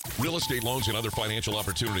Real estate loans and other financial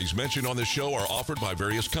opportunities mentioned on this show are offered by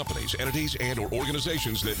various companies, entities, and or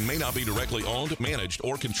organizations that may not be directly owned, managed,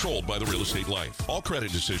 or controlled by the Real Estate Life. All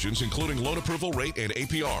credit decisions, including loan approval rate and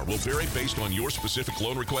APR, will vary based on your specific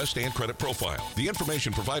loan request and credit profile. The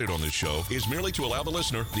information provided on this show is merely to allow the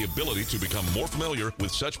listener the ability to become more familiar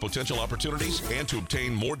with such potential opportunities and to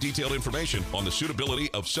obtain more detailed information on the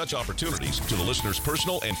suitability of such opportunities to the listener's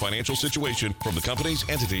personal and financial situation from the companies,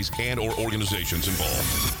 entities, and or organizations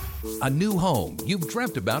involved. A new home you've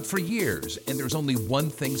dreamt about for years, and there's only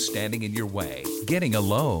one thing standing in your way: getting a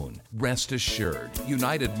loan. Rest assured,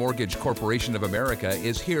 United Mortgage Corporation of America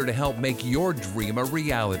is here to help make your dream a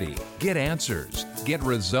reality. Get answers, get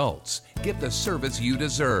results, get the service you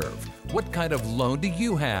deserve. What kind of loan do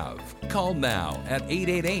you have? Call now at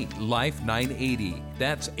 888-LIFE-980.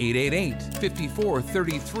 That's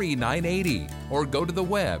 888-5433-980. Or go to the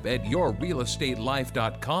web at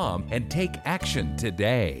yourrealestatelife.com and take action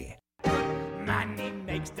today. Money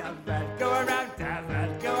makes the world go around, the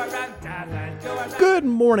world go around, the world go around. Good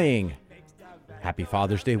morning. Happy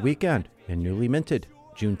Father's Day weekend and newly minted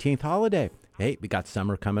Juneteenth holiday. Hey, we got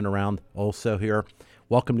summer coming around also here.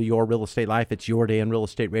 Welcome to Your Real Estate Life. It's your day in real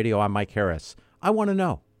estate radio. I'm Mike Harris. I want to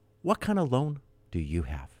know, what kind of loan do you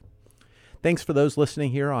have? Thanks for those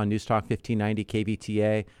listening here on News Talk 1590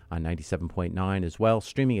 KVTA on 97.9 as well,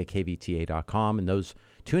 streaming at kvta.com, and those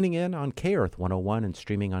tuning in on K-Earth 101 and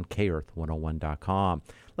streaming on kearth101.com.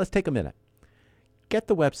 Let's take a minute. Get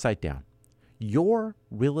the website down,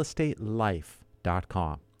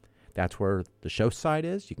 yourrealestatelife.com. That's where the show site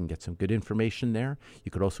is. You can get some good information there.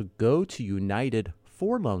 You could also go to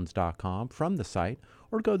united4loans.com from the site,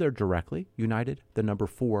 or go there directly,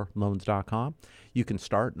 united4loans.com. You can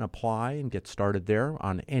start and apply and get started there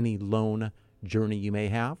on any loan journey you may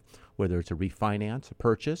have, whether it's a refinance, a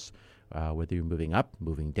purchase, whether you're moving up,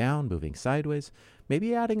 moving down, moving sideways,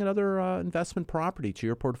 maybe adding another investment property to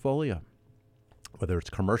your portfolio. Whether it's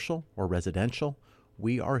commercial or residential,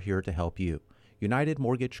 we are here to help you. United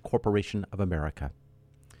Mortgage Corporation of America.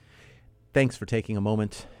 Thanks for taking a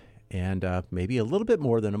moment and maybe a little bit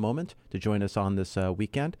more than a moment to join us on this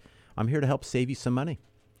weekend. I'm here to help save you some money.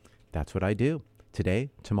 That's what I do today,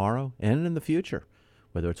 tomorrow, and in the future.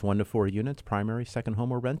 Whether it's 1 to 4 units, primary, second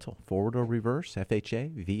home, or rental, forward or reverse,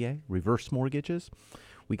 FHA, VA, reverse mortgages.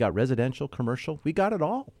 We got residential, commercial. We got it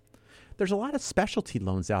all. There's a lot of specialty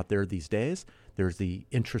loans out there these days. There's the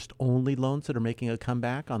interest-only loans that are making a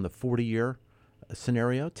comeback on the 40-year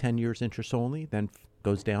scenario, 10 years interest only, then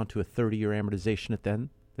goes down to a 30-year amortization at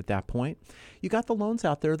that point. You got the loans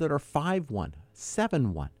out there that are 5-1,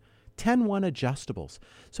 7-1, 10-1 adjustables.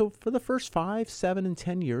 So for the first 5, 7, and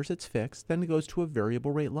 10 years, it's fixed. Then it goes to a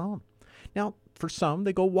variable rate loan. Now, for some,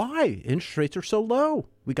 they go, why? Interest rates are so low.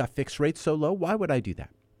 We got fixed rates so low. Why would I do that?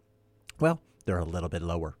 Well, they're a little bit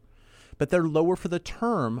lower, but they're lower for the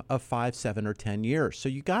term of 5, 7, or 10 years. So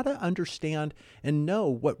you got to understand and know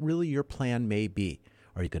what really your plan may be.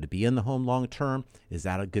 Are you going to be in the home long term? Is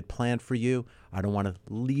that a good plan for you? I don't want to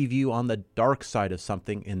leave you on the dark side of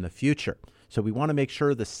something in the future. So we want to make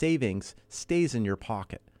sure the savings stays in your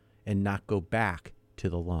pocket and not go back to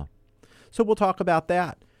the loan. So we'll talk about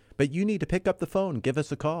that. But you need to pick up the phone. Give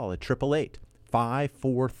us a call at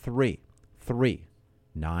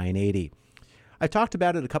 888-543-3980. I talked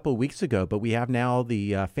about it a couple of weeks ago, but we have now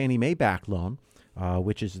the Fannie Mae back loan,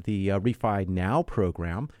 which is the Refi Now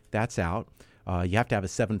program. That's out. You have to have a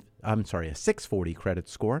 640 credit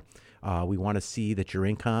score. We want to see that your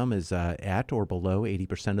income is at or below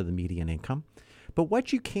 80% of the median income. But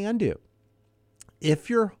what you can do, if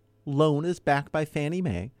your loan is backed by Fannie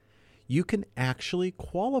Mae, you can actually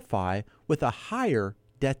qualify with a higher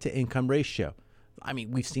debt-to-income ratio. I mean,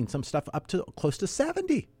 we've seen some stuff up to close to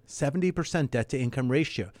 70% debt-to-income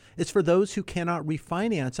ratio. It's for those who cannot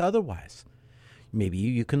refinance otherwise. Maybe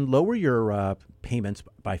you can lower your payments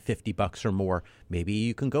by $50 or more. Maybe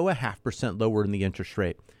you can go 0.5% lower in the interest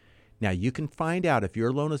rate. Now, you can find out if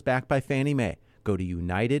your loan is backed by Fannie Mae. Go to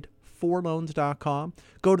united4loans.com.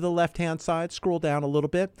 Go to the left-hand side, scroll down a little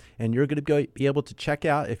bit, and you're going to be able to check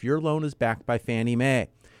out if your loan is backed by Fannie Mae.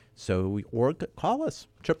 Or call us,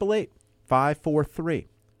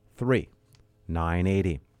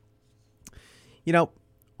 888-543-3980. You know,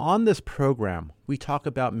 on this program, we talk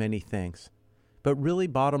about many things. But really,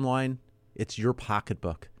 bottom line, it's your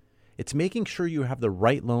pocketbook. It's making sure you have the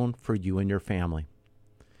right loan for you and your family.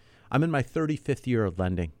 I'm in my 35th year of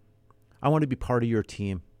lending. I want to be part of your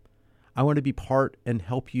team. I want to be part and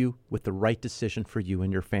help you with the right decision for you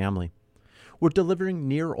and your family. We're delivering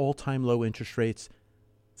near all-time low interest rates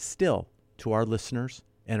still to our listeners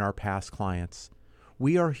and our past clients.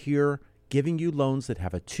 We are here giving you loans that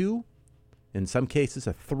have a 2 In some cases,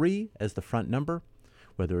 a 3 as the front number,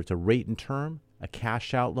 whether it's a rate and term, a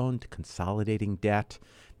cash out loan to consolidating debt,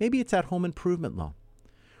 maybe it's that home improvement loan.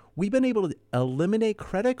 We've been able to eliminate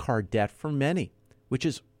credit card debt for many, which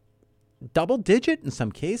is double digit in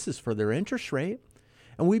some cases for their interest rate.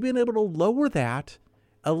 And we've been able to lower that,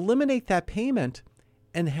 eliminate that payment,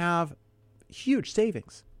 and have huge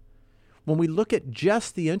savings. When we look at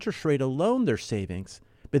just the interest rate alone, there's savings.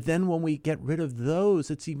 But then when we get rid of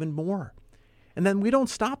those, it's even more. And then we don't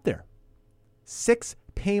stop there. 6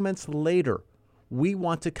 payments later, we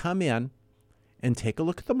want to come in and take a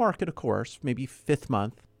look at the market, of course, maybe 5th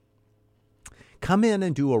month. Come in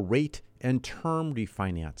and do a rate and term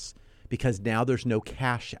refinance because now there's no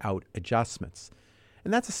cash out adjustments.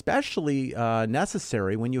 And that's especially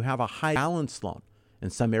necessary when you have a high balance loan. In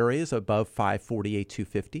some areas above 548,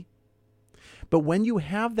 250. But when you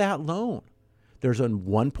have that loan, there's a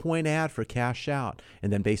 1-point ad for cash out.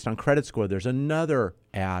 And then based on credit score, there's another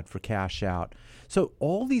ad for cash out. So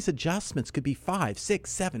all these adjustments could be $5,000,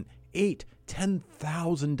 $6,000, $7,000, $8,000,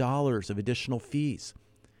 $10,000 of additional fees.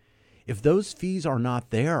 If those fees are not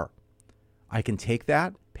there, I can take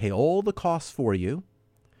that, pay all the costs for you.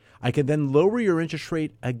 I can then lower your interest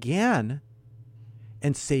rate again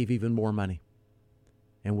and save even more money.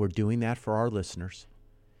 And we're doing that for our listeners.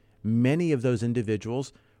 Many of those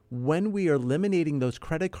individuals, when we are eliminating those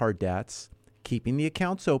credit card debts, keeping the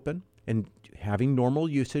accounts open and having normal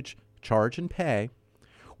usage, charge and pay,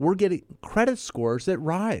 we're getting credit scores that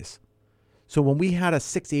rise. So when we had a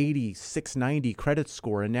 680, 690 credit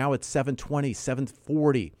score, and now it's 720,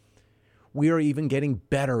 740, we are even getting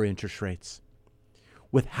better interest rates.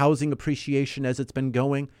 With housing appreciation as it's been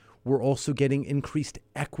going, we're also getting increased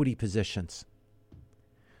equity positions.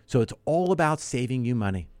 So it's all about saving you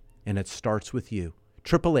money, and it starts with you.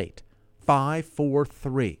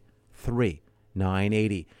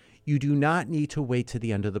 888-543-3980. You do not need to wait to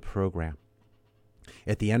the end of the program.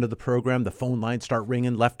 At the end of the program, the phone lines start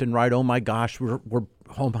ringing left and right. Oh my gosh, we're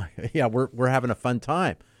having a fun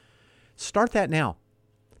time. Start that now.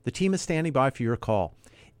 The team is standing by for your call.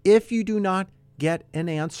 If you do not get an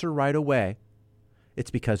answer right away,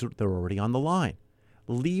 it's because they're already on the line.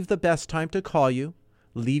 Leave the best time to call you.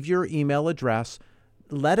 Leave your email address.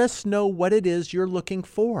 Let us know what it is you're looking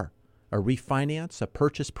for. A refinance, a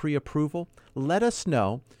purchase pre-approval. Let us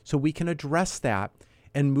know so we can address that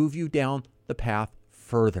and move you down the path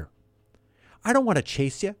further. I don't want to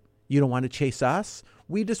chase you. You don't want to chase us.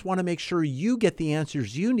 We just want to make sure you get the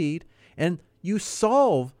answers you need and you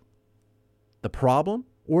solve the problem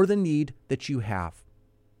or the need that you have.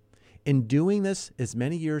 In doing this as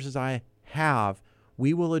many years as I have,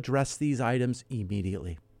 we will address these items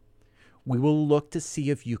immediately. We will look to see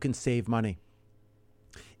if you can save money.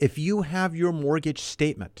 If you have your mortgage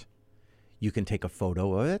statement, you can take a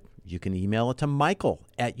photo of it. You can email it to Michael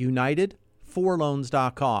at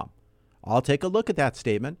UnitedForLoans.com. I'll take a look at that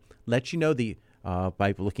statement, let you know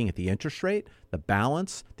by looking at the interest rate, the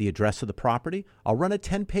balance, the address of the property. I'll run a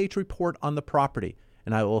 10-page report on the property,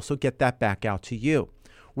 and I will also get that back out to you.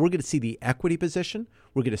 We're going to see the equity position.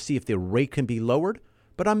 We're going to see if the rate can be lowered.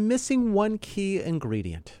 But I'm missing one key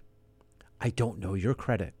ingredient. I don't know your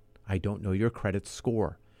credit. I don't know your credit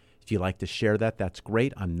score. If you'd like to share that, that's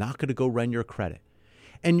great. I'm not going to go run your credit.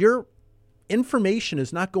 And your information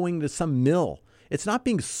is not going to some mill. It's not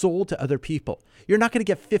being sold to other people. You're not going to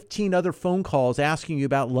get 15 other phone calls asking you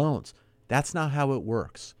about loans. That's not how it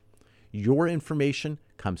works. Your information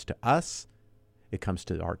comes to us. It comes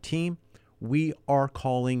to our team. We are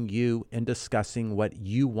calling you and discussing what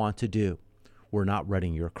you want to do. We're not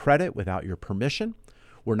running your credit without your permission.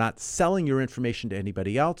 We're not selling your information to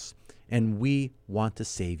anybody else. And we want to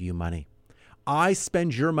save you money. I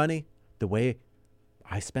spend your money the way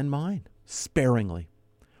I spend mine, sparingly.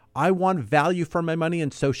 I want value for my money,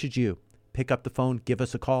 and so should you. Pick up the phone, give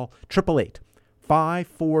us a call,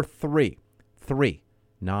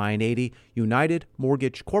 888-543-3980. United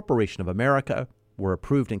Mortgage Corporation of America. We're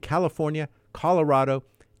approved in California, Colorado,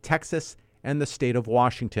 Texas, and the state of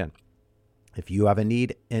Washington. If you have a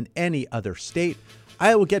need in any other state,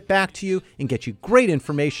 I will get back to you and get you great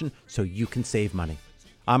information so you can save money.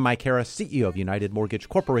 I'm Mike Harris, CEO of United Mortgage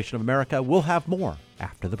Corporation of America. We'll have more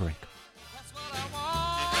after the break.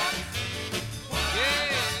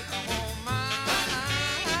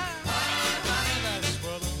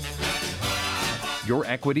 Your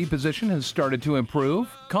equity position has started to improve?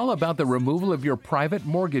 Call about the removal of your private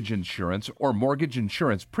mortgage insurance or mortgage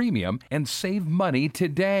insurance premium and save money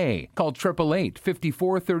today. Call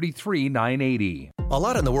 888-543-3980. A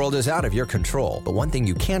lot in the world is out of your control, but one thing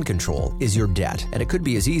you can control is your debt. And it could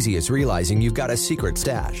be as easy as realizing you've got a secret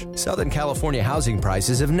stash. Southern California housing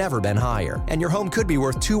prices have never been higher, and your home could be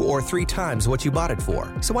worth 2 or 3 times what you bought it for.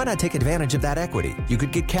 So why not take advantage of that equity? You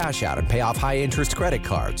could get cash out and pay off high-interest credit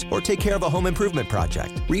cards, or take care of a home improvement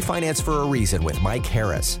project. Refinance for a reason with Mike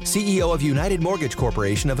Harris, CEO of United Mortgage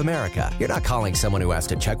Corporation of America. You're not calling someone who has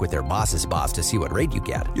to check with their boss's boss to see what rate you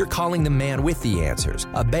get. You're calling the man with the answers,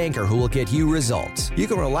 a banker who will get you results. You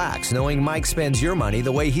can relax knowing Mike spends your money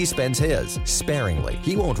the way he spends his, sparingly.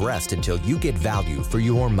 He won't rest until you get value for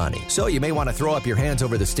your money. So you may want to throw up your hands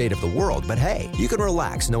over the state of the world, but hey, you can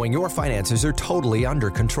relax knowing your finances are totally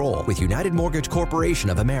under control with United Mortgage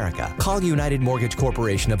Corporation of America. Call United Mortgage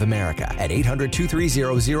Corporation of America at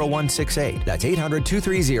 800-230-0168. That's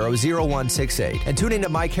 800-230-0168. And tune in to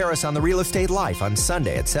Mike Harris on The Real Estate Life on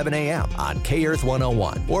Sunday at 7 a.m. on K-Earth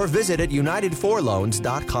 101 or visit at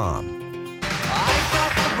UnitedForLoans.com.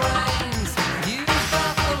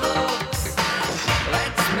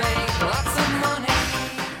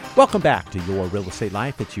 Welcome back to Your Real Estate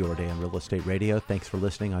Life. It's your day on Real Estate Radio. Thanks for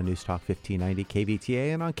listening on News Talk 1590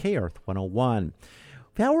 KVTA and on K-Earth 101.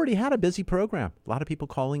 We've already had a busy program. A lot of people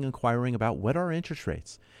calling, inquiring about what are interest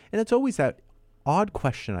rates. And it's always that odd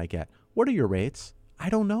question I get. What are your rates? I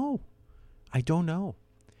don't know.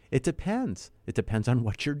 It depends. It depends on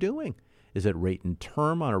what you're doing. Is it rate and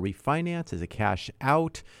term on a refinance? Is it cash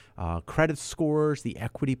out? Credit scores, the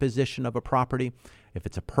equity position of a property. If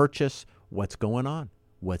it's a purchase, what's going on?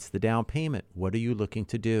 What's the down payment? What are you looking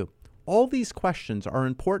to do? All these questions are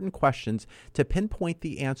important questions to pinpoint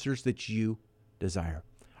the answers that you desire.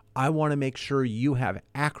 I want to make sure you have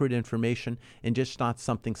accurate information and just not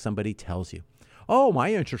something somebody tells you. Oh,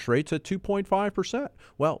 my interest rate's at 2.5%.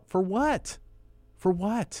 Well, for what? For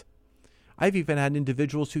what? I've even had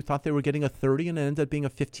individuals who thought they were getting a 30 and it ended up being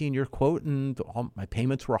a 15-year quote and all my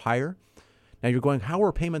payments were higher. Now you're going, how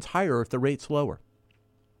are payments higher if the rate's lower?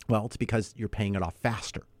 Well, it's because you're paying it off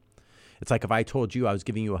faster. It's like if I told you I was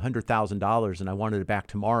giving you $100,000 and I wanted it back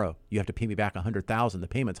tomorrow, you have to pay me back $100,000. The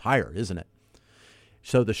payment's higher, isn't it?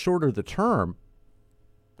 So the shorter the term,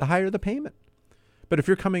 the higher the payment. But if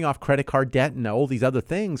you're coming off credit card debt and all these other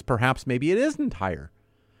things, perhaps maybe it isn't higher.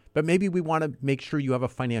 But maybe we want to make sure you have a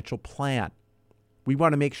financial plan. We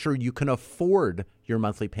want to make sure you can afford your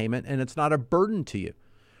monthly payment and it's not a burden to you.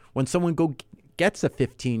 When someone gets a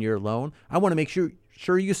 15-year loan, I want to make sure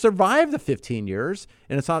you survive the 15 years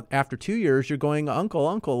and it's not after 2 years you're going,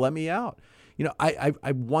 uncle, let me out. You know, I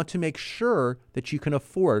want to make sure that you can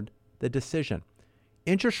afford the decision.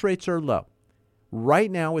 Interest rates are low.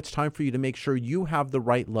 Right now, it's time for you to make sure you have the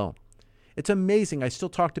right loan. It's amazing. I still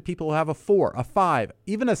talk to people who have a 4, a 5,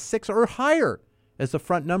 even a 6 or higher as the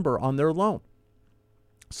front number on their loan.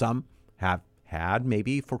 Some have had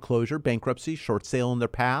maybe foreclosure, bankruptcy, short sale in their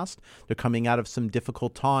past. They're coming out of some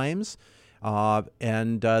difficult times,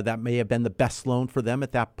 and that may have been the best loan for them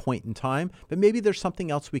at that point in time. But maybe there's something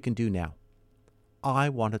else we can do now. I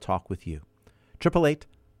want to talk with you.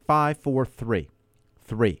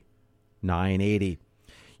 888-543-3980.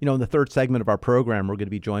 You know, in the third segment of our program, we're going to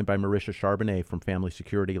be joined by Marisha Charbonnet from Family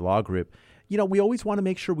Security Law Group. You know, we always want to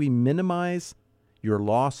make sure we minimize your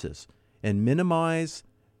losses and minimize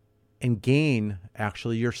and gain,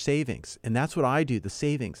 actually, your savings. And that's what I do, the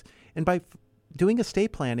savings. And by doing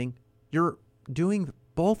estate planning, you're doing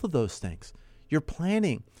both of those things. You're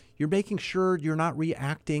planning. You're making sure you're not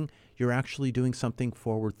reacting. You're actually doing something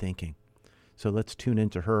forward thinking. So let's tune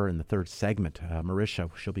into her in the third segment. Marisha,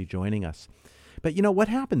 she'll be joining us. But you know what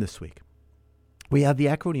happened this week? We had the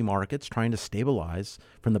equity markets trying to stabilize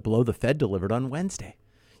from the blow the Fed delivered on Wednesday.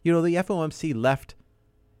 You know, the FOMC left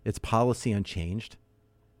its policy unchanged,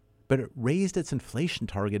 but it raised its inflation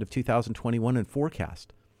target of 2021 and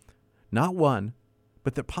forecast. Not one,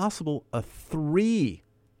 but the possible 3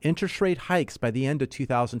 interest rate hikes by the end of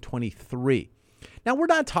 2023. Now, we're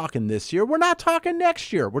not talking this year. We're not talking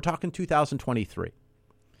next year. We're talking 2023.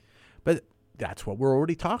 But that's what we're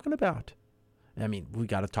already talking about. I mean, we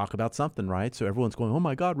got to talk about something, right? So everyone's going, oh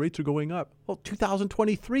my God, rates are going up. Well,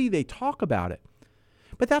 2023, they talk about it.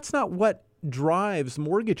 But that's not what drives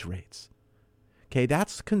mortgage rates. Okay,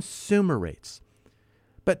 that's consumer rates.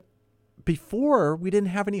 But before, we didn't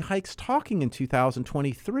have any hikes talking in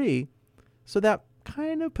 2023. So that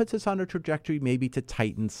kind of puts us on a trajectory maybe to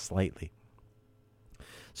tighten slightly.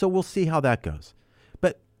 So we'll see how that goes.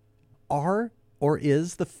 But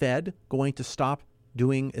is the Fed going to stop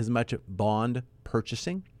doing as much bond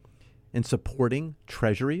purchasing and supporting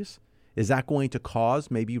treasuries? Is that going to cause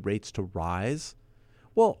maybe rates to rise?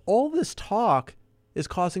 Well, all this talk is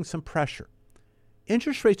causing some pressure.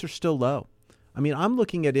 Interest rates are still low. I mean, I'm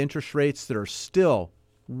looking at interest rates that are still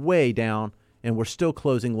way down, and we're still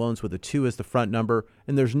closing loans with a 2 as the front number,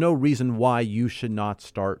 and there's no reason why you should not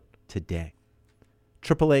start today.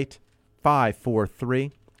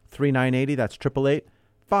 888-543-3980. That's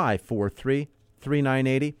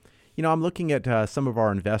 888-543-3980. You know, I'm looking at some of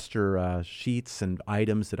our investor sheets and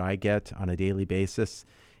items that I get on a daily basis.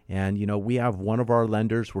 And, you know, we have one of our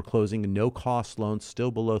lenders. We're closing a no-cost loan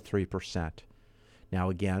still below 3%. Now,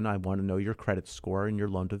 again, I want to know your credit score and your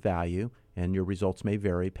loan to value, and your results may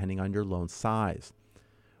vary depending on your loan size.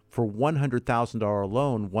 For $100,000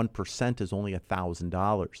 loan, 1% is only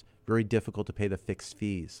 $1,000. Very difficult to pay the fixed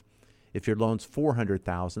fees. If your loan's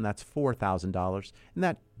 $400,000, that's $4,000, and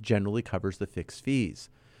that generally covers the fixed fees.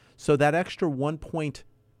 So that extra 1 point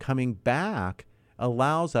coming back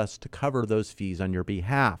allows us to cover those fees on your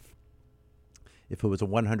behalf. If it was a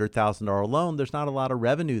 $100,000 loan, there's not a lot of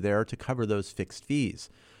revenue there to cover those fixed fees.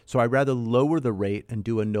 So I'd rather lower the rate and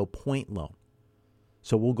do a no-point loan.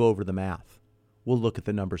 So we'll go over the math. We'll look at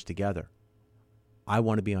the numbers together. I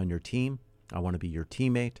want to be on your team. I want to be your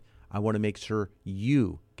teammate. I want to make sure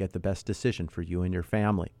you get the best decision for you and your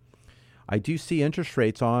family. I do see interest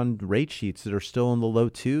rates on rate sheets that are still in the low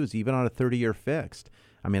 2s, even on a 30-year fixed.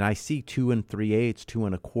 I mean, I see 2 3/8, 2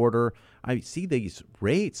 1/4. I see these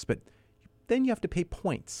rates, but then you have to pay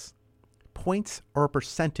points. Points are a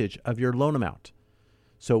percentage of your loan amount.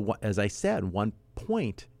 So as I said, 1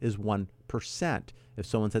 point is 1%. If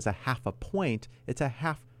someone says a half a point, it's a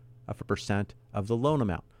half of a percent of the loan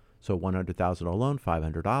amount. So $100,000 loan,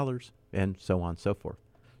 $500, and so on and so forth.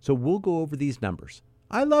 So we'll go over these numbers.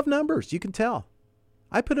 I love numbers, you can tell.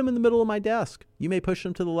 I put them in the middle of my desk. You may push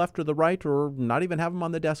them to the left or the right or not even have them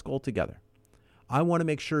on the desk altogether. I want to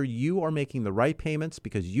make sure you are making the right payments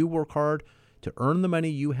because you work hard to earn the money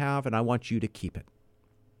you have, and I want you to keep it.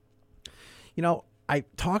 You know, I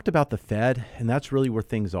talked about the Fed, and that's really where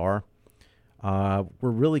things are. We're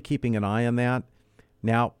really keeping an eye on that.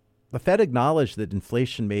 Now, the Fed acknowledged that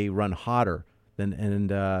inflation may run hotter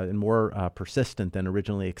and more persistent than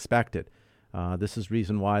originally expected. This is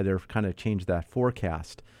reason why they've kind of changed that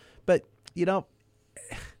forecast. But, you know,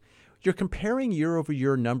 you're comparing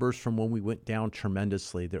year-over-year numbers from when we went down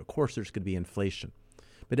tremendously. Of course, there's going to be inflation.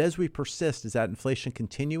 But as we persist, is that inflation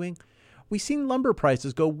continuing? We've seen lumber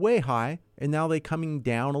prices go way high, and now they're coming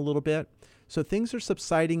down a little bit. So things are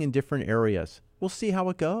subsiding in different areas. We'll see how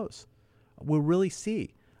it goes. We'll really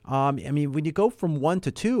see. I mean, when you go from 1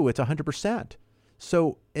 to 2, it's 100%.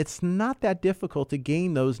 So it's not that difficult to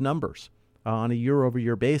gain those numbers on a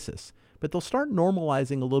year-over-year basis. But they'll start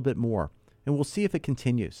normalizing a little bit more, and we'll see if it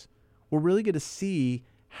continues. We're really going to see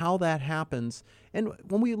how that happens. And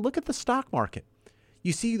when we look at the stock market,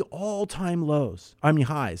 you see the all-time highs.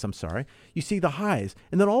 You see the highs.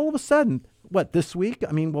 And then all of a sudden, this week?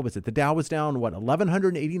 What was it? The Dow was down,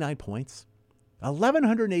 1,189 points?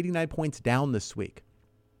 1,189 points down this week.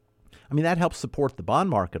 That helps support the bond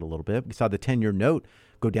market a little bit. We saw the 10-year note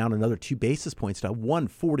go down another 2 basis points to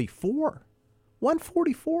 144.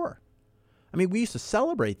 144. We used to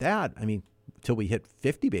celebrate that, until we hit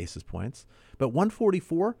 50 basis points. But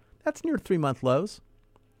 144, that's near 3-month lows.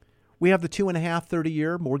 We have the 2.5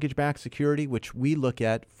 30-year mortgage-backed security, which we look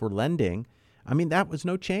at for lending. That was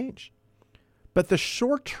no change. But the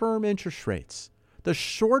short-term interest rates, the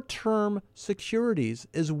short-term securities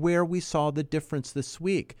is where we saw the difference this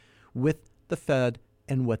week with the Fed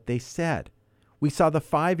and what they said. We saw the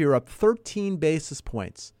 5-year up 13 basis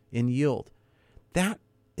points in yield. That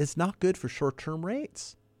is not good for short-term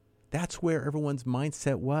rates. That's where everyone's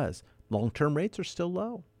mindset was. Long-term rates are still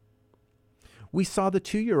low. We saw the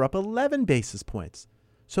 2-year up 11 basis points.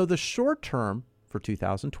 So the short term for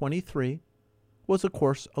 2023 was, of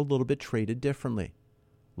course, a little bit traded differently.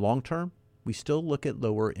 Long term, we still look at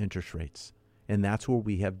lower interest rates, and that's where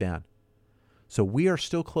we have been. So we are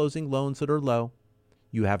still closing loans that are low.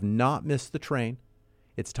 You have not missed the train.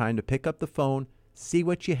 It's time to pick up the phone, see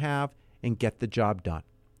what you have, and get the job done.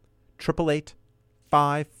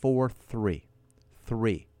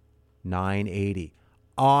 888-543-3980.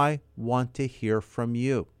 I want to hear from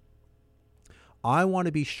you. I want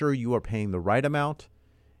to be sure you are paying the right amount,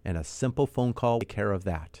 and a simple phone call will take care of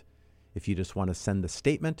that. If you just want to send the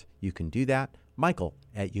statement, you can do that. Michael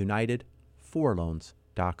at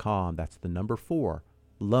United4Loans.com. That's the number 4,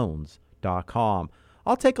 loans.com.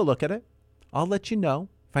 I'll take a look at it. I'll let you know.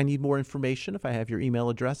 If I need more information, if I have your email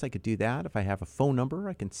address, I could do that. If I have a phone number,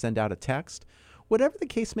 I can send out a text. Whatever the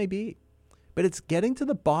case may be. But it's getting to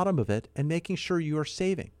the bottom of it and making sure you are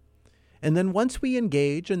saving. And then once we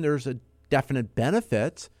engage and there's a definite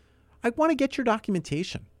benefit, I want to get your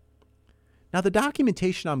documentation. Now, the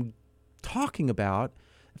documentation I'm talking about,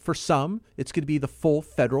 for some, it's going to be the full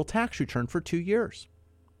federal tax return for 2 years.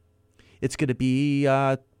 It's going to be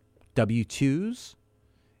W-2s.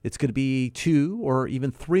 It's going to be 2 or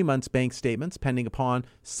even 3 months bank statements, depending upon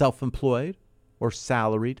self-employed or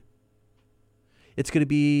salaried. It's going to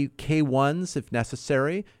be K-1s if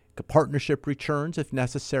necessary, partnership returns if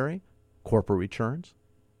necessary, corporate returns.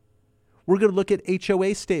 We're going to look at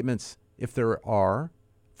HOA statements if there are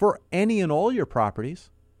for any and all your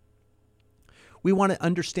properties. We want to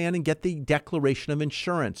understand and get the declaration of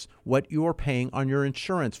insurance, what you are paying on your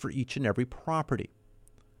insurance for each and every property.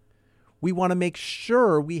 We want to make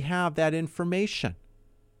sure we have that information.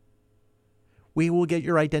 We will get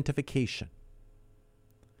your identification.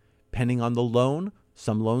 Depending on the loan,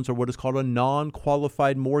 some loans are what is called a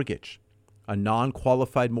non-qualified mortgage. A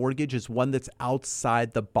non-qualified mortgage is one that's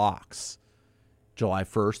outside the box. July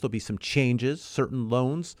 1st, there'll be some changes. Certain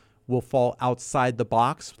loans will fall outside the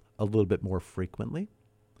box a little bit more frequently.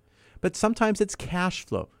 But sometimes it's cash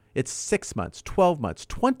flow. It's 6 months, 12 months,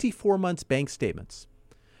 24 months bank statements.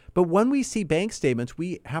 But when we see bank statements,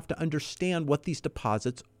 we have to understand what these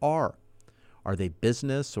deposits are. Are they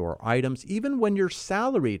business or items? Even when you're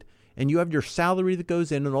salaried and you have your salary that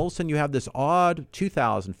goes in and all of a sudden you have this odd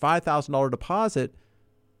 $2,000, $5,000 deposit,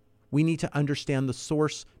 we need to understand the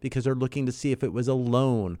source because they're looking to see if it was a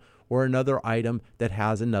loan or another item that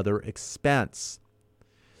has another expense.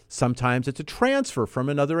 Sometimes it's a transfer from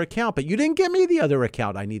another account, but you didn't give me the other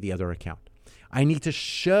account. I need the other account. I need to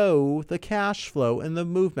show the cash flow and the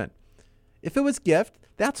movement. If it was gift,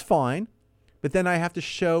 that's fine, but then I have to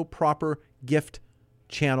show proper gift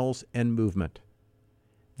channels and movement.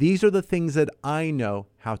 These are the things that I know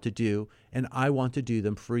how to do, and I want to do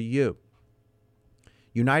them for you.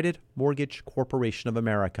 United Mortgage Corporation of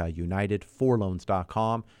America,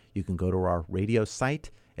 UnitedForLoans.com. You can go to our radio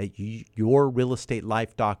site at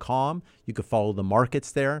yourrealestatelife.com. You can follow the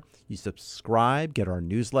markets there. You subscribe, get our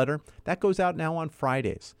newsletter. That goes out now on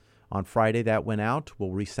Fridays. On Friday that went out. We'll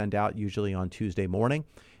resend out usually on Tuesday morning.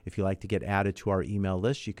 If you like to get added to our email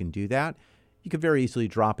list, you can do that. You can very easily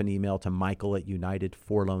drop an email to Michael at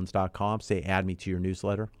UnitedForLoans.com. Say, add me to your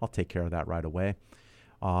newsletter. I'll take care of that right away.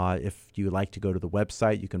 If you like to go to the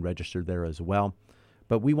website, you can register there as well.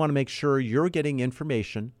 But we want to make sure you're getting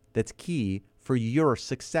information that's key for your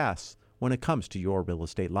success when it comes to your real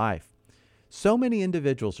estate life. So many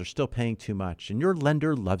individuals are still paying too much, and your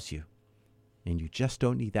lender loves you. And you just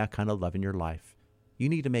don't need that kind of love in your life. You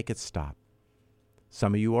need to make it stop.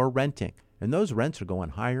 Some of you are renting, and those rents are going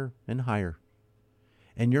higher and higher.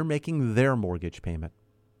 And you're making their mortgage payment.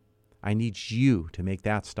 I need you to make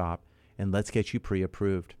that stop, and let's get you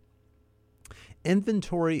pre-approved.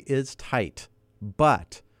 Inventory is tight,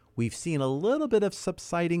 but we've seen a little bit of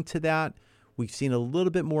subsiding to that. We've seen a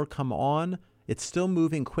little bit more come on. It's still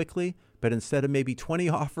moving quickly, but instead of maybe 20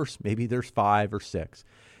 offers, maybe there's 5 or 6.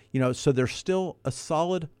 So there's still a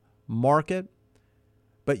solid market,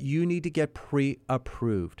 but you need to get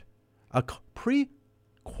pre-approved. A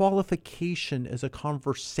pre-qualification is a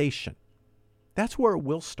conversation. That's where it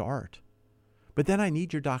will start. But then I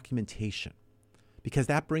need your documentation because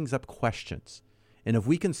that brings up questions. And if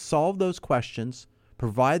we can solve those questions,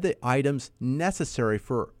 provide the items necessary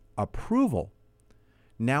for approval,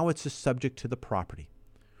 now it's just subject to the property.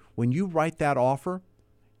 When you write that offer,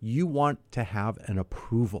 you want to have an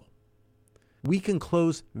approval. We can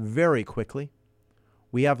close very quickly.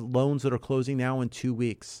 We have loans that are closing now in 2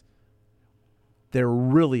 weeks. They're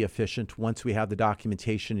really efficient once we have the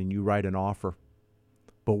documentation and you write an offer.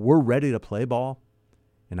 But we're ready to play ball,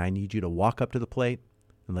 and I need you to walk up to the plate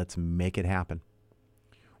and let's make it happen.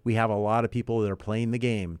 We have a lot of people that are playing the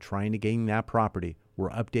game, trying to gain that property. We're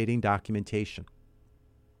updating documentation.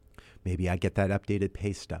 Maybe I get that updated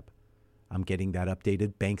pay stub. I'm getting that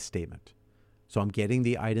updated bank statement. So I'm getting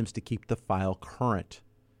the items to keep the file current.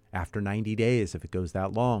 After 90 days, if it goes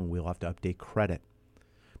that long, we'll have to update credit.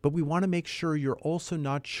 But we want to make sure you're also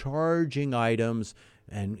not charging items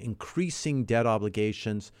and increasing debt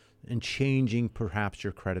obligations and changing perhaps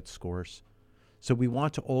your credit scores. So we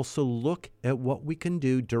want to also look at what we can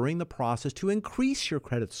do during the process to increase your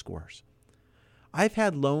credit scores. I've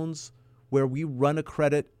had loans where we run a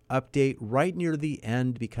credit update right near the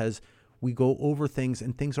end because we go over things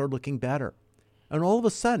and things are looking better. And all of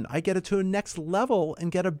a sudden, I get it to a next level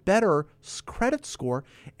and get a better credit score,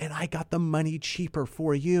 and I got the money cheaper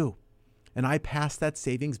for you. And I pass that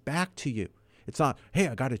savings back to you. It's not, hey,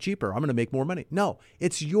 I got it cheaper, I'm going to make more money. No,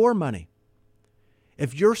 it's your money.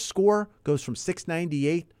 If your score goes from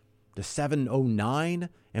 698 to 709,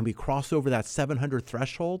 and we cross over that 700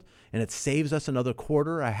 threshold, and it saves us another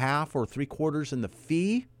quarter, a half, or 3/4 in the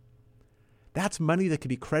fee, That's money that could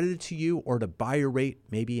be credited to you or to buyer rate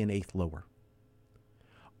maybe an eighth lower.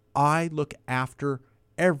 I look after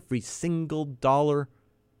every single dollar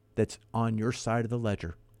that's on your side of the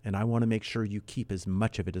ledger, and I want to make sure you keep as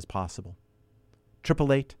much of it as possible.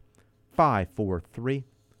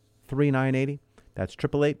 888-543-3980. That's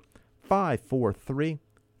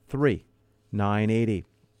 888-543-3980.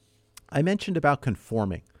 I mentioned about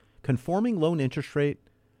conforming. Conforming loan interest rate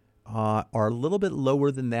are a little bit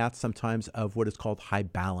lower than that sometimes of what is called high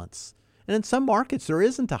balance. And in some markets, there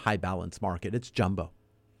isn't a high balance market. It's jumbo.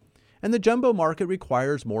 And the jumbo market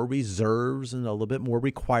requires more reserves and a little bit more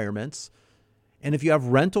requirements. And if you have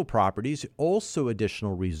rental properties, also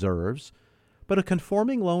additional reserves. But a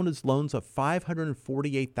conforming loan is loans of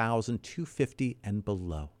 $548,250 and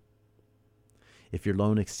below. If your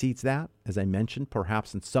loan exceeds that, as I mentioned,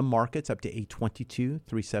 perhaps in some markets up to $822,000,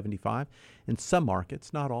 $375,000. In some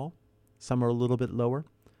markets, not all, some are a little bit lower.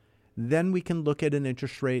 Then we can look at an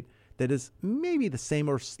interest rate that is maybe the same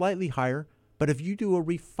or slightly higher. But if you do a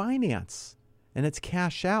refinance and it's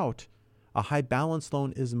cash out, a high balance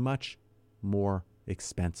loan is much more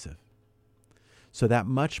expensive. So that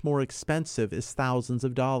much more expensive is thousands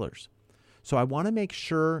of dollars. So I want to make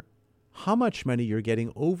sure how much money you're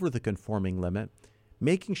getting over the conforming limit,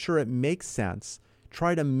 making sure it makes sense,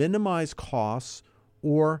 try to minimize costs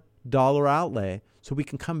or dollar outlay so we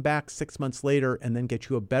can come back 6 months later and then get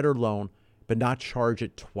you a better loan, but not charge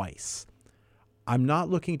it twice. I'm not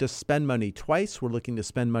looking to spend money twice. We're looking to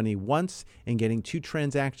spend money once and getting 2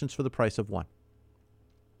 transactions for the price of 1.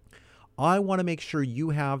 I want to make sure you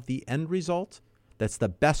have the end result that's the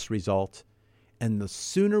best result. And the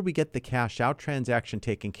sooner we get the cash out transaction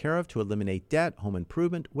taken care of to eliminate debt, home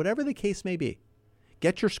improvement, whatever the case may be,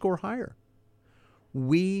 get your score higher.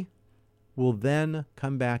 We will then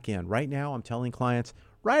come back in. Right now, I'm telling clients,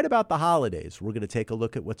 right about the holidays, we're going to take a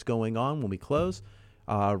look at what's going on when we close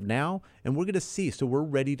now, and we're going to see. So we're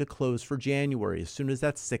ready to close for January as soon as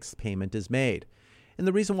that 6th payment is made. And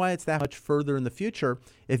the reason why it's that much further in the future,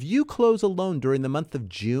 if you close a loan during the month of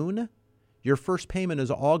June, your first payment is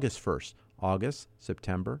August 1st. August,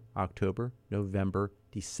 September, October, November,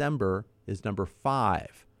 December is number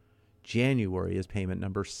 5. January is payment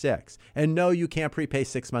number 6. And no, you can't prepay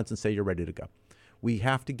 6 months and say you're ready to go. We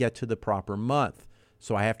have to get to the proper month.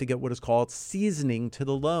 So I have to get what is called seasoning to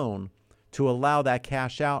the loan to allow that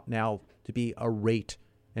cash out now to be a rate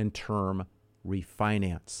and term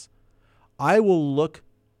refinance. I will look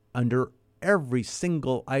under every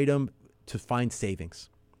single item to find savings.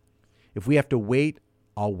 If we have to wait,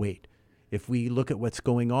 I'll wait. If we look at what's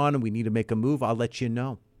going on and we need to make a move, I'll let you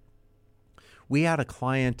know. We had a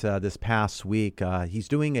client this past week. He's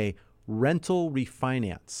doing a rental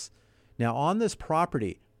refinance. Now, on this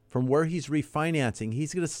property, from where he's refinancing,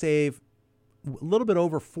 he's going to save a little bit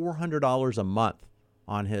over $400 a month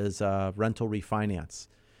on his rental refinance.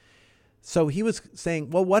 So he was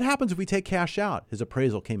saying, well, what happens if we take cash out? His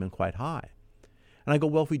appraisal came in quite high. And I go,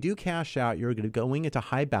 well, if we do cash out, you're going to going into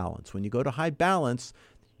high balance. When you go to high balance,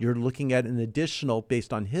 you're looking at an additional,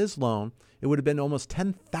 based on his loan, it would have been almost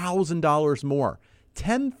 $10,000 more.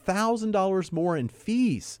 $10,000 more in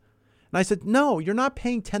fees. And I said, no, you're not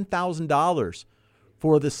paying $10,000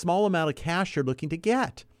 for the small amount of cash you're looking to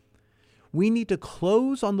get. We need to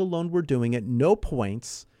close on the loan we're doing at no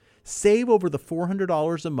points, save over the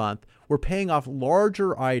 $400 a month. We're paying off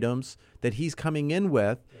larger items that he's coming in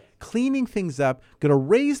with, cleaning things up, going to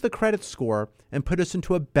raise the credit score and put us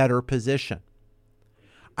into a better position.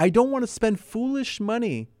 I don't want to spend foolish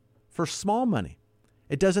money for small money.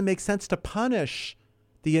 It doesn't make sense to punish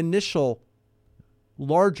the initial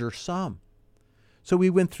larger sum. So we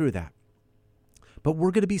went through that. But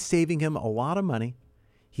we're going to be saving him a lot of money.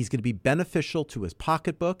 He's going to be beneficial to his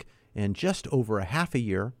pocketbook in just over a half a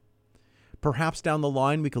year. Perhaps down the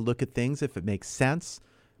line, we could look at things if it makes sense.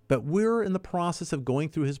 But we're in the process of going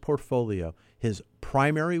through his portfolio. His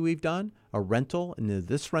primary we've done, a rental, and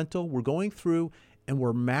this rental, we're going through and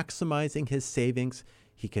we're maximizing his savings.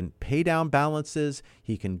 He can pay down balances.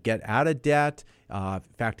 He can get out of debt. In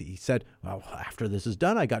fact, he said, well, after this is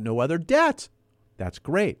done, I got no other debt. That's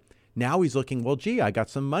great. Now he's looking, well, gee, I got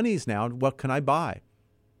some monies now. What can I buy?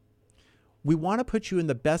 We want to put you in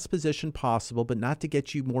the best position possible, but not to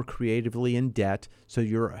get you more creatively in debt so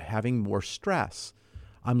you're having more stress.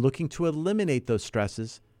 I'm looking to eliminate those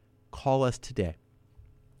stresses. Call us today.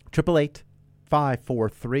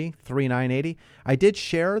 888-543-3980. I did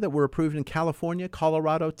share that we're approved in California,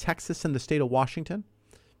 Colorado, Texas, and the state of Washington.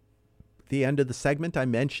 The end of the segment I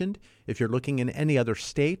mentioned, if you're looking in any other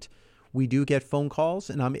state, we do get phone calls,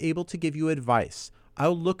 and I'm able to give you advice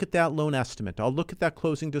I'll look at that loan estimate. I'll look at that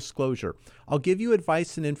closing disclosure. I'll give you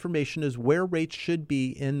advice and information as where rates should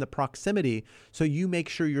be in the proximity so you make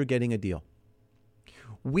sure you're getting a deal.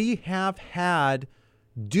 We have had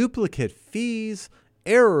duplicate fees,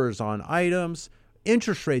 errors on items,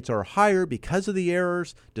 interest rates are higher because of the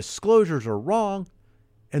errors, disclosures are wrong,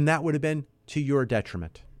 and that would have been to your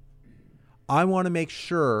detriment. I want to make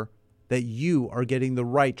sure that you are getting the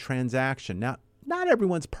right transaction. Now, not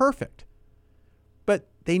everyone's perfect, but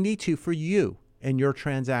they need to for you and your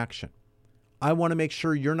transaction. I want to make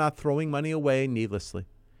sure you're not throwing money away needlessly.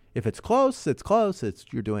 If it's close, it's close.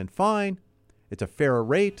 You're doing fine. It's a fair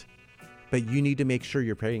rate, but you need to make sure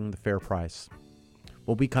you're paying the fair price.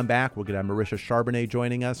 When we come back, we're going to have Marisha Charbonnet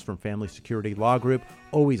joining us from Family Security Law Group.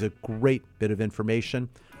 Always a great bit of information.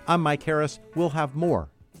 I'm Mike Harris. We'll have more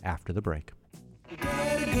after the break.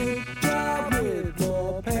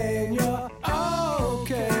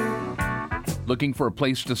 Looking for a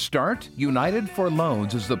place to start? United for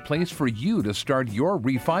Loans is the place for you to start your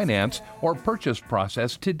refinance or purchase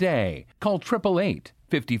process today. Call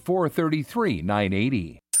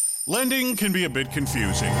 888-5433-980. Lending can be a bit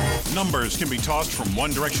confusing. Numbers can be tossed from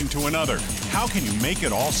one direction to another. How can you make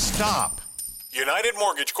it all stop? United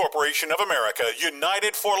Mortgage Corporation of America,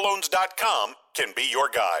 UnitedForLoans.com can be your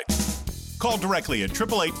guide. Call directly at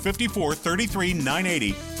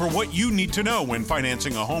 888-5433-980 for what you need to know when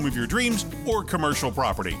financing a home of your dreams or commercial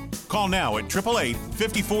property. Call now at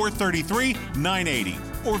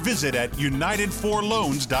 888-5433-980 or visit at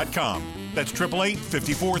UnitedForLoans.com. That's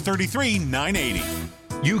 888-5433-980.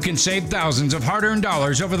 You can save thousands of hard-earned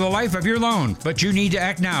dollars over the life of your loan, but you need to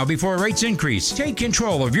act now before rates increase. Take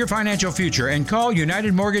control of your financial future and call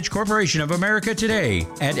United Mortgage Corporation of America today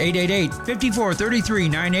at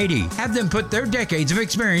 888-5433-980. Have them put their decades of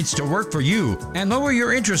experience to work for you and lower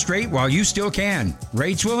your interest rate while you still can.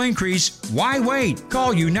 Rates will increase. Why wait?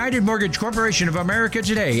 Call United Mortgage Corporation of America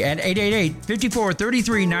today at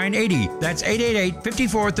 888-5433-980. That's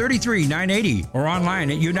 888-5433-980 or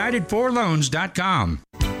online at UnitedForLoans.com.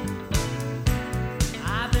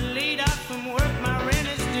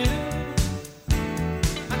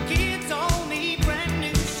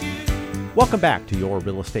 Welcome back to Your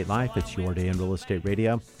Real Estate Life. It's your day in real estate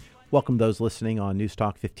radio. Welcome those listening on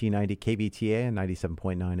Newstalk 1590 KVTA and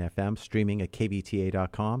 97.9 FM, streaming at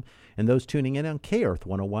kvta.com, and those tuning in on K-Earth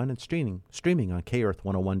 101 and streaming on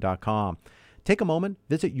kearth101.com. Take a moment,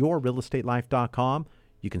 visit yourrealestatelife.com.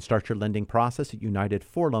 You can start your lending process at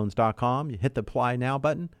unitedforloans.com. You hit the Apply Now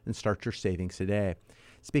button and start your savings today.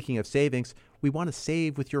 Speaking of savings, we want to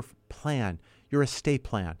save with your plan, your estate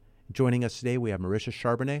plan. Joining us today, we have Marisha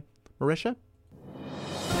Charbonnet. Marisha?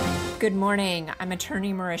 Good morning. I'm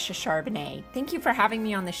attorney Marisha Charbonnet. Thank you for having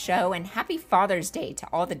me on the show, and happy Father's Day to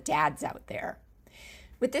all the dads out there.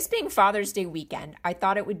 With this being Father's Day weekend, I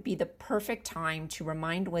thought it would be the perfect time to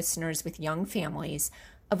remind listeners with young families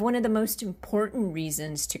of one of the most important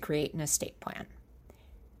reasons to create an estate plan: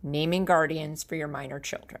 naming guardians for your minor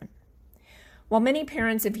children. While many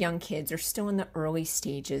parents of young kids are still in the early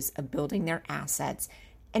stages of building their assets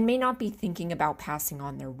and may not be thinking about passing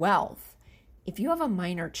on their wealth, if you have a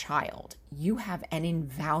minor child, you have an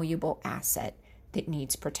invaluable asset that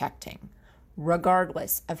needs protecting,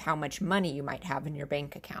 regardless of how much money you might have in your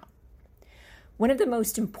bank account. One of the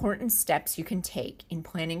most important steps you can take in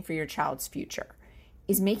planning for your child's future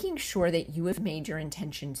is making sure that you have made your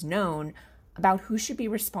intentions known about who should be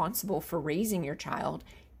responsible for raising your child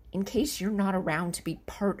in case you're not around to be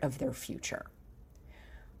part of their future.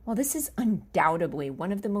 While this is undoubtedly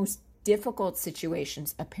one of the most difficult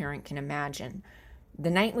situations a parent can imagine, the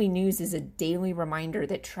nightly news is a daily reminder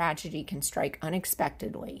that tragedy can strike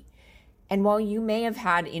unexpectedly. And while you may have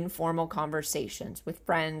had informal conversations with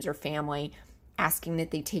friends or family asking that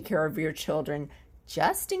they take care of your children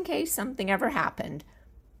just in case something ever happened,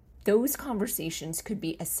 those conversations could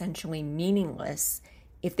be essentially meaningless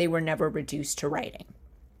if they were never reduced to writing.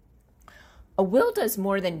 A will does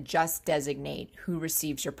more than just designate who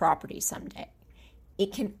receives your property someday.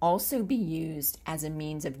 It can also be used as a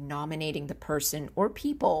means of nominating the person or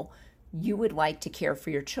people you would like to care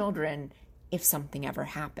for your children if something ever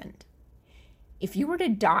happened. If you were to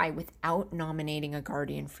die without nominating a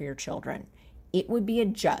guardian for your children, it would be a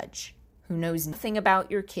judge who knows nothing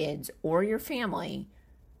about your kids or your family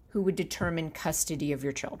who would determine custody of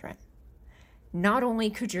your children. Not only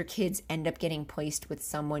could your kids end up getting placed with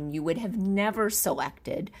someone you would have never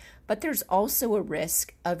selected, but there's also a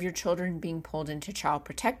risk of your children being pulled into child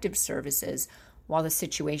protective services while the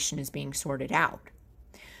situation is being sorted out.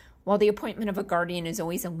 While the appointment of a guardian is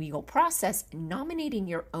always a legal process, nominating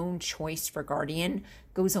your own choice for guardian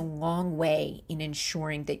goes a long way in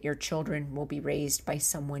ensuring that your children will be raised by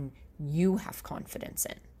someone you have confidence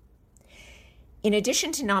in. In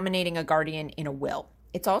addition to nominating a guardian in a will,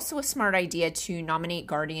 it's also a smart idea to nominate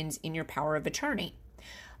guardians in your power of attorney.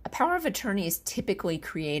 A power of attorney is typically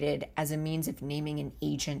created as a means of naming an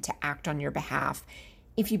agent to act on your behalf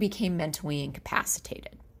if you became mentally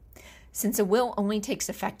incapacitated. Since a will only takes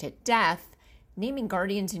effect at death, naming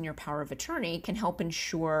guardians in your power of attorney can help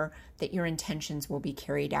ensure that your intentions will be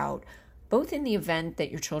carried out, both in the event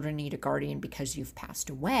that your children need a guardian because you've passed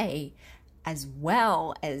away, as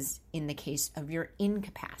well as in the case of your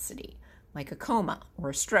incapacity, like a coma or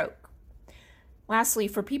a stroke. Lastly,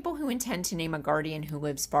 for people who intend to name a guardian who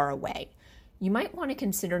lives far away, you might want to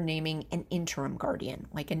consider naming an interim guardian,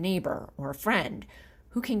 like a neighbor or a friend,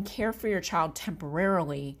 who can care for your child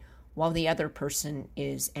temporarily while the other person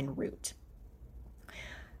is en route.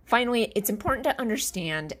 Finally, it's important to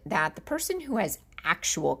understand that the person who has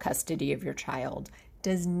actual custody of your child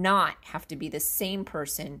does not have to be the same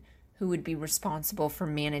person who would be responsible for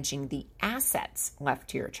managing the assets left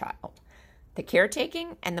to your child. The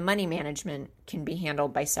caretaking and the money management can be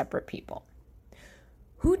handled by separate people.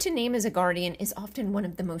 Who to name as a guardian is often one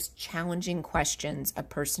of the most challenging questions a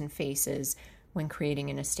person faces when creating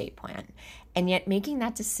an estate plan. And yet making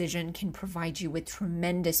that decision can provide you with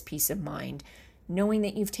tremendous peace of mind, knowing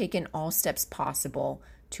that you've taken all steps possible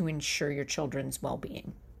to ensure your children's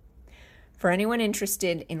well-being. For anyone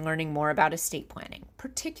interested in learning more about estate planning,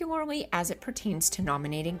 particularly as it pertains to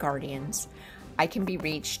nominating guardians, I can be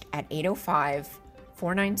reached at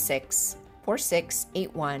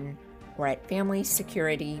 805-496-4681 or at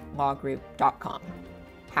FamilySecurityLawGroup.com.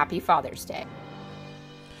 Happy Father's Day.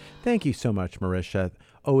 Thank you so much, Marisha.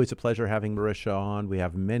 Always a pleasure having Marisha on. We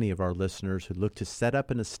have many of our listeners who look to set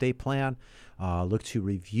up an estate plan, look to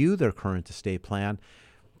review their current estate plan.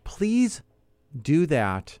 Please do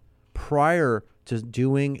that prior to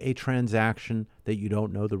doing a transaction that you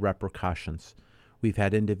don't know the repercussions. We've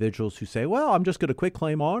had individuals who say, well, I'm just going to quit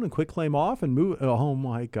claim on and quit claim off and move. Oh,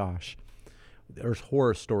 my gosh. There's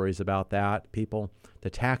horror stories about that, people.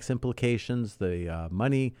 The tax implications, the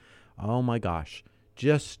money. Oh, my gosh.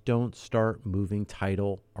 Just don't start moving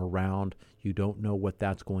title around. You don't know what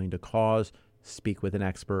that's going to cause. Speak with an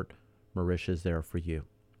expert. Marisha's there for you.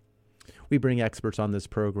 We bring experts on this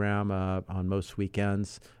program on most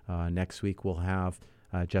weekends. Next week, we'll have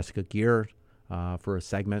Jessica Geer for a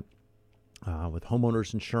segment with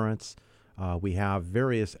homeowners insurance. We have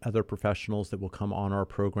various other professionals that will come on our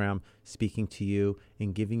program speaking to you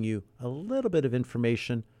and giving you a little bit of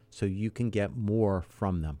information so you can get more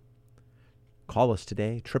from them. Call us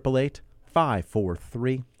today,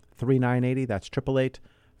 888-543-3980. That's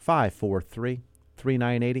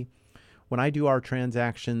 888-543-3980. When I do our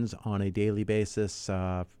transactions on a daily basis,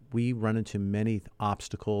 we run into many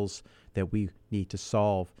obstacles that we need to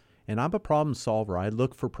solve. And I'm a problem solver. I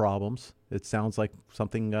look for problems. It sounds like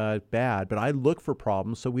something bad, but I look for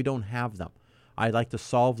problems so we don't have them. I like to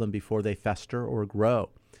solve them before they fester or grow.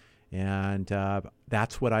 And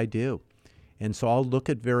that's what I do. And so I'll look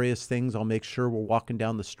at various things. I'll make sure we're walking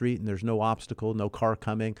down the street and there's no obstacle, no car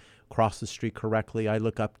coming, cross the street correctly. I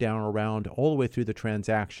look up, down, around, all the way through the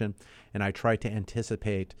transaction, and I try to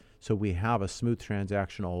anticipate so we have a smooth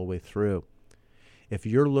transaction all the way through. If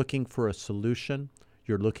you're looking for a solution,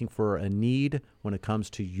 you're looking for a need when it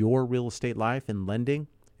comes to your real estate life and lending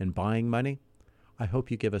and buying money, I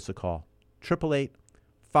hope you give us a call.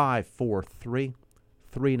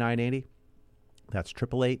 888-543-3980. That's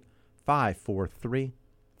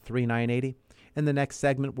 888-543-3980. In the next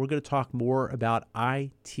segment, we're going to talk more about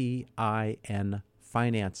ITIN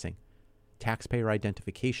financing. Taxpayer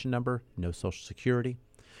identification number, no Social Security.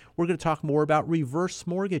 We're going to talk more about reverse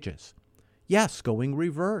mortgages. Yes, going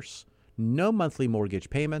reverse. No monthly mortgage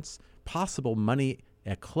payments, possible money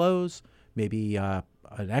at close, maybe an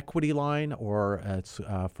equity line, or it's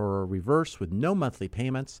for a reverse with no monthly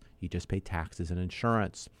payments. You just pay taxes and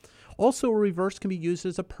insurance. Also, a reverse can be used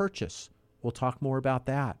as a purchase. We'll talk more about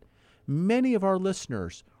that. Many of our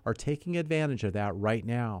listeners are taking advantage of that right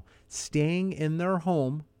now, staying in their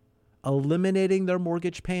home, eliminating their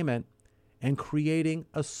mortgage payment, and creating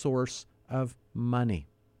a source of money.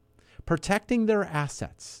 Protecting their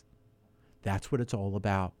assets. That's what it's all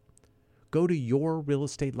about. Go to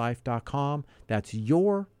yourrealestatelife.com. That's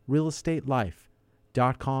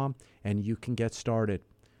yourrealestatelife.com, and you can get started.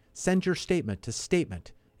 Send your statement to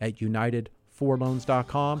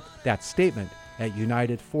statement@unitedforloans.com. That's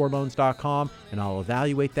statement@unitedforloans.com, and I'll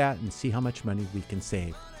evaluate that and see how much money we can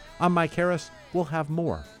save. I'm Mike Harris. We'll have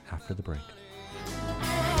more after the break.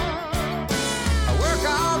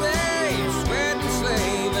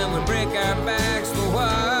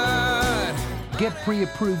 Get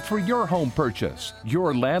pre-approved for your home purchase.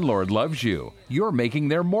 Your landlord loves you. You're making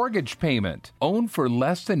their mortgage payment. Own for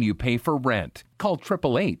less than you pay for rent. Call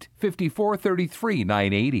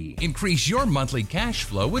 888-5433-980. Increase your monthly cash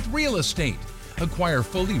flow with real estate. Acquire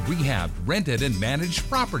fully rehabbed, rented, and managed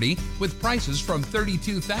property with prices from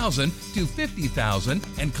 $32,000 to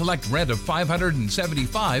 $50,000 and collect rent of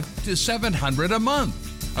 $575 to $700 a month.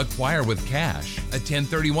 Acquire with cash, a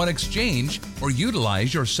 1031 exchange, or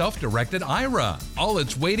utilize your self-directed IRA. All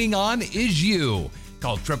it's waiting on is you.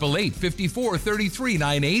 Call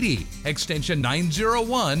 888-5433-980, extension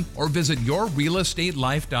 901, or visit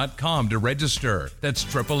yourrealestatelife.com to register. That's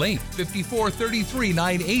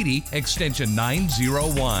 888-5433-980, extension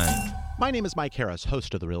 901. My name is Mike Harris,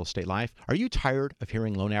 host of The Real Estate Life. Are you tired of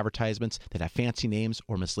hearing loan advertisements that have fancy names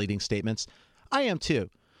or misleading statements? I am too.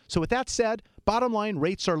 So with that said, bottom line,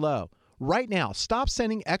 rates are low. Right now, stop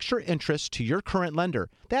sending extra interest to your current lender.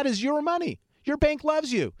 That is your money. Your bank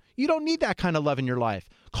loves you. You don't need that kind of love in your life.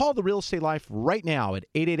 Call The Real Estate Life right now at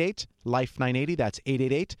 888-LIFE-980. That's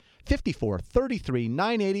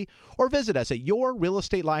 888-5433-980. Or visit us at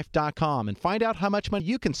yourrealestatelife.com and find out how much money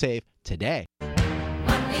you can save today.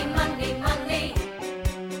 Money, money, money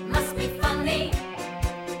must be funny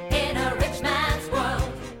in a rich man's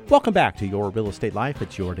world. Welcome back to Your Real Estate Life.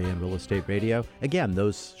 It's your day in real estate radio. Again,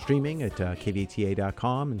 those streaming at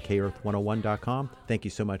kvta.com and kearth101.com. Thank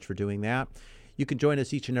you so much for doing that. You can join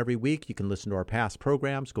us each and every week. You can listen to our past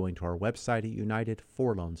programs going to our website at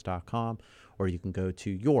unitedforloans.com, or you can go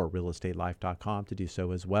to yourrealestatelife.com to do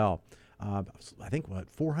so as well. I think,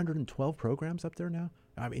 412 programs up there now?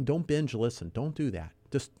 I mean, don't binge listen. Don't do that.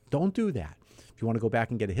 Just don't do that. If you want to go back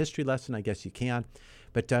and get a history lesson, I guess you can.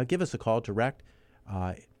 But give us a call direct,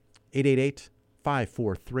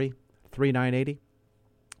 888-543-3980.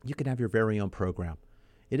 You can have your very own program.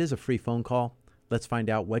 It is a free phone call. Let's find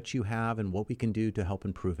out what you have and what we can do to help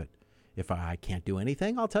improve it. If I can't do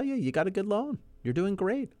anything, I'll tell you, you got a good loan. You're doing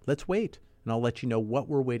great. Let's wait. And I'll let you know what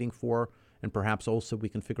we're waiting for, and perhaps also we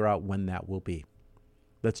can figure out when that will be.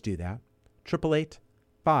 Let's do that.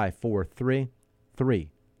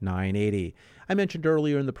 888-543-3980. I mentioned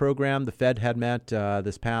earlier in the program, the Fed had met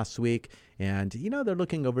this past week, and, they're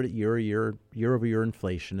looking over at year-over-year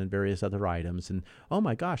inflation and various other items. And, oh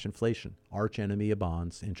my gosh, inflation, arch enemy of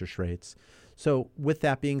bonds, interest rates. So with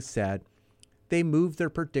that being said, they moved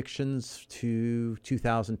their predictions to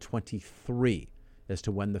 2023 as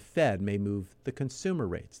to when the Fed may move the consumer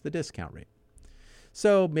rates, the discount rate.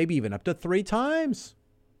 So maybe even up to 3 times.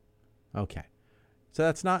 Okay. So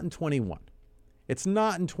that's not in 21. It's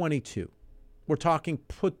not in 22. We're talking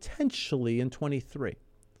potentially in 23.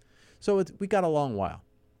 So we got a long while.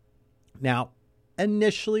 Now,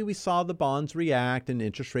 initially we saw the bonds react and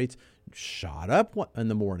interest rates shot up in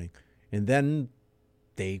the morning. And then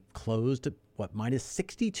they closed at, minus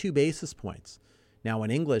 62 basis points. Now,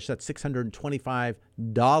 in English, that's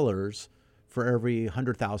 $625 for every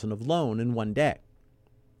 100,000 of loan in one day.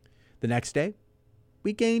 The next day,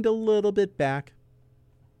 we gained a little bit back.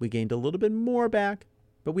 We gained a little bit more back,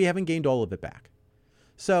 but we haven't gained all of it back.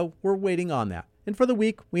 So we're waiting on that. And for the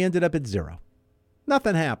week, we ended up at 0.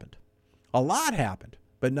 Nothing happened. A lot happened,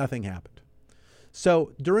 but nothing happened.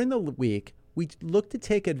 So during the week, we look to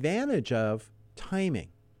take advantage of timing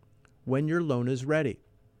when your loan is ready.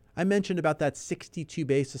 I mentioned about that 62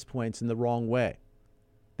 basis points in the wrong way.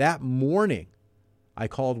 That morning, I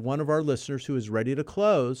called one of our listeners who was ready to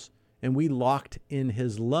close, and we locked in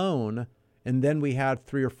his loan, and then we had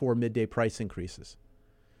 3 or 4 midday price increases.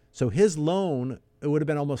 So his loan, it would have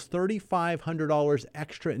been almost $3,500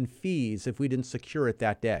 extra in fees if we didn't secure it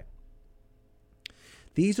that day.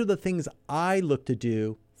 These are the things I look to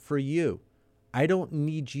do for you. I don't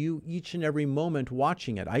need you each and every moment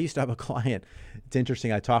watching it. I used to have a client. It's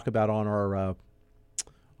interesting. I talk about on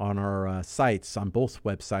our sites, on both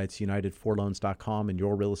websites, unitedforloans.com and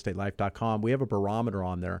yourrealestatelife.com. We have a barometer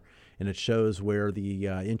on there, and it shows where the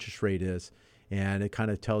interest rate is, and it kind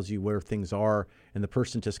of tells you where things are. And the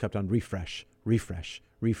person just kept on refresh.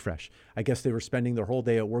 I guess they were spending their whole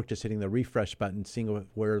day at work just hitting the refresh button, seeing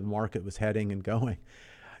where the market was heading and going.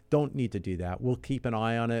 Don't need to do that. We'll keep an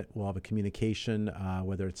eye on it. We'll have a communication,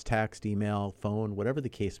 whether it's text, email, phone, whatever the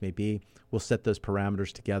case may be. We'll set those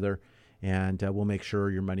parameters together, and we'll make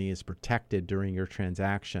sure your money is protected during your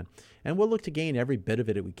transaction. And we'll look to gain every bit of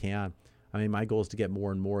it that we can. I mean, my goal is to get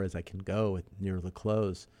more and more as I can go near the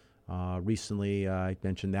close. Recently, I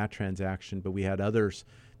mentioned that transaction, but we had others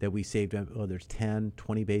that we saved. There's 10,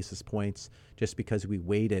 20 basis points just because we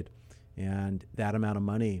waited. And that amount of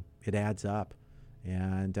money, it adds up.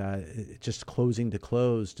 And just closing to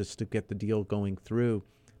close just to get the deal going through,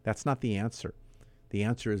 that's not the answer. The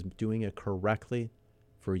answer is doing it correctly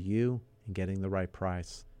for you and getting the right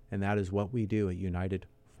price. And that is what we do at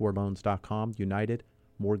UnitedForLoans.com, United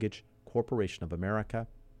Mortgage Corporation of America.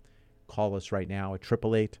 Call us right now at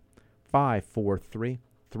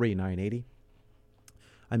 888-543-3980.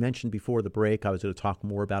 I mentioned before the break I was going to talk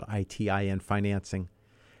more about ITIN financing.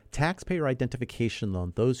 Taxpayer identification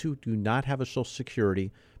loan, those who do not have a Social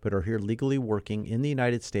Security but are here legally working in the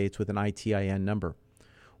United States with an ITIN number.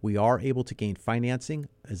 We are able to gain financing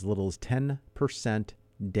as little as 10%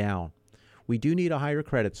 down. We do need a higher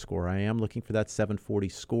credit score. I am looking for that 740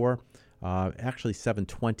 score. Actually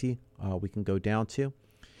 720 we can go down to.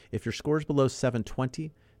 If your score is below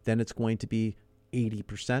 720, then it's going to be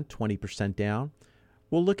 80%, 20% down.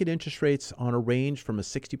 We'll look at interest rates on a range from a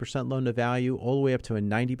 60% loan to value all the way up to a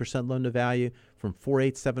 90% loan to value, from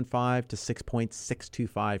 4.875 to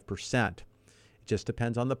 6.625%. It just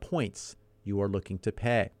depends on the points you are looking to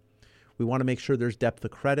pay. We want to make sure there's depth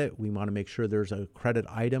of credit. We want to make sure there's a credit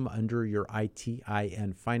item under your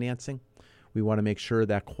ITIN financing. We want to make sure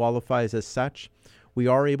that qualifies as such. We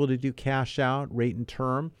are able to do cash out, rate and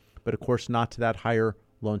term, but of course not to that higher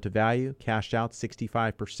loan to value. Cash out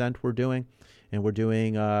 65% we're doing, and we're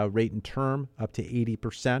doing rate and term up to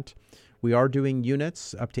 80%. We are doing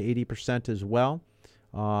units up to 80% as well.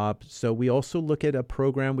 So we also look at a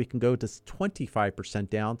program we can go to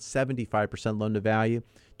 25% down, 75% loan to value,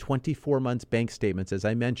 24 months bank statements, as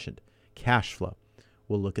I mentioned, cash flow.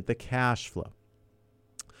 We'll look at the cash flow.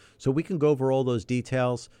 So we can go over all those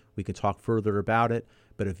details. We can talk further about it.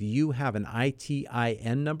 But if you have an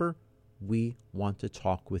ITIN number, we want to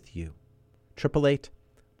talk with you.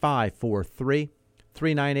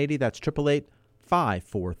 888-543-3980. That's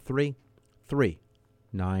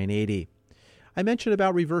 888-543-3980. I mentioned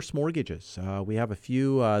about reverse mortgages. We have a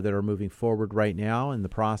few that are moving forward right now in the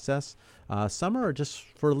process. Some are just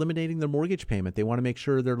for eliminating their mortgage payment. They want to make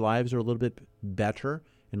sure their lives are a little bit better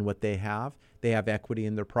in what they have. They have equity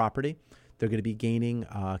in their property. They're going to be gaining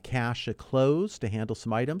cash at close to handle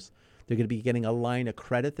some items. They're going to be getting a line of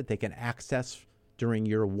credit that they can access during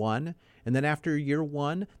year one. And then after year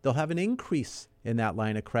one, they'll have an increase in that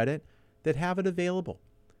line of credit that have it available.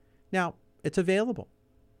 Now, it's available.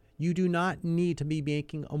 You do not need to be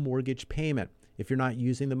making a mortgage payment. If you're not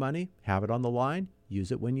using the money, have it on the line,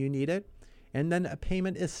 use it when you need it, and then a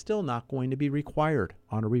payment is still not going to be required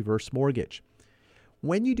on a reverse mortgage.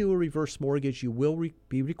 When you do a reverse mortgage, you will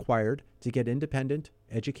be required to get independent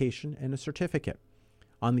education and a certificate.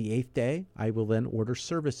 On the 8th day, I will then order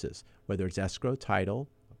services, whether it's escrow, title,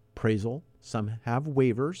 appraisal. Some have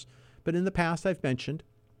waivers, but in the past I've mentioned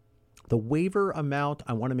the waiver amount,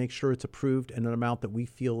 I want to make sure it's approved in an amount that we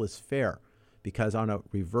feel is fair, because on a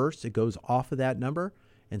reverse, it goes off of that number,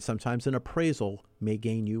 and sometimes an appraisal may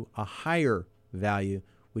gain you a higher value,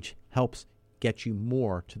 which helps get you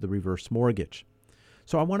more to the reverse mortgage.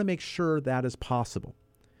 So I want to make sure that is possible.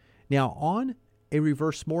 Now, on a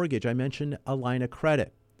reverse mortgage, I mentioned a line of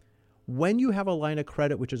credit. When you have a line of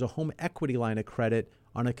credit, which is a home equity line of credit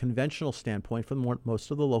on a conventional standpoint from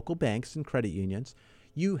most of the local banks and credit unions,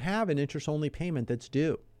 you have an interest-only payment that's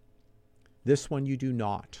due. This one you do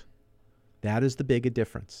not. That is the big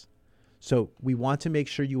difference. So we want to make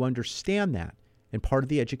sure you understand that, and part of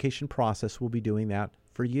the education process will be doing that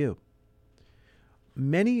for you.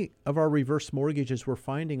 Many of our reverse mortgages we're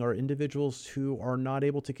finding are individuals who are not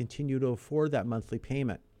able to continue to afford that monthly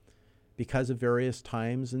payment because of various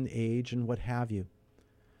times and age and what have you.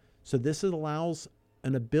 So this allows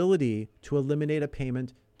an ability to eliminate a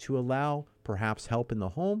payment to allow perhaps help in the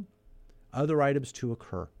home, other items to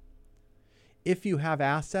occur. If you have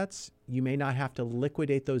assets, you may not have to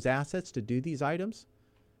liquidate those assets to do these items,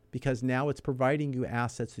 because now it's providing you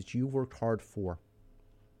assets that you've worked hard for.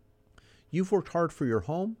 You've worked hard for your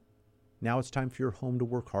home. Now it's time for your home to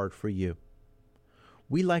work hard for you.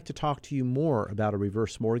 We'd like to talk to you more about a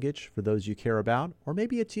reverse mortgage for those you care about, or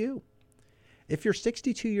maybe it's you. If you're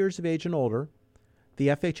 62 years of age and older, the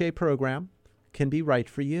FHA program can be right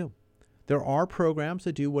for you. There are programs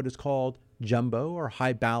that do what is called jumbo or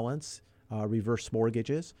high balance reverse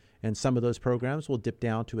mortgages, and some of those programs will dip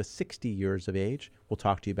down to a 60 years of age. We'll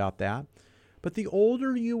talk to you about that. But the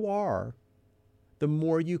older you are, the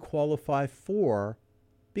more you qualify for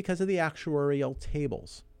because of the actuarial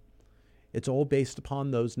tables. It's all based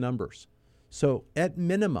upon those numbers. So at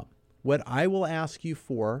minimum, what I will ask you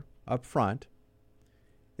for up front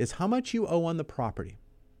is how much you owe on the property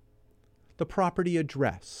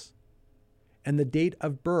address, and the date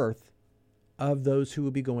of birth of those who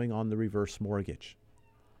will be going on the reverse mortgage.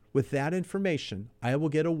 With that information, I will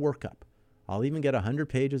get a workup. I'll even get 100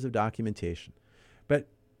 pages of documentation. But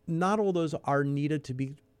not all those are needed to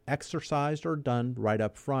be exercised or done right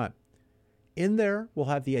up front. In there, we'll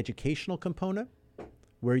have the educational component,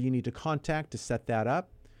 where you need to contact to set that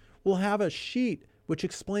up. We'll have a sheet which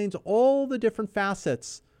explains all the different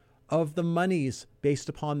facets of the monies based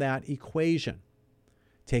upon that equation,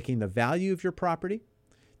 taking the value of your property,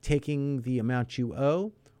 taking the amount you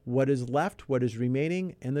owe, what is left, what is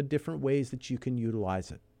remaining, and the different ways that you can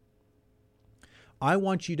utilize it. I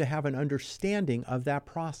want you to have an understanding of that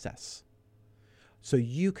process so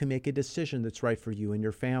you can make a decision that's right for you and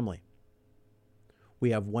your family.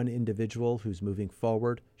 We have one individual who's moving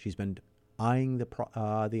forward. She's been eyeing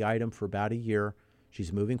the item for about a year.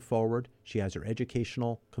 She's moving forward. She has her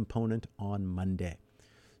educational component on Monday.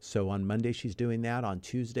 So on Monday, she's doing that. On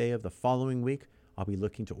Tuesday of the following week, I'll be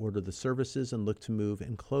looking to order the services and look to move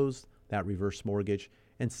and close that reverse mortgage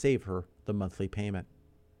and save her the monthly payment.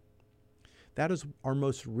 That is our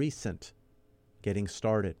most recent getting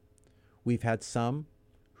started. We've had some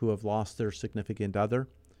who have lost their significant other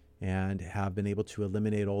and have been able to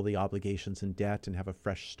eliminate all the obligations and debt and have a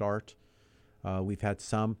fresh start. We've had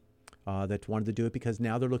some that wanted to do it because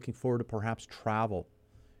now they're looking forward to perhaps travel,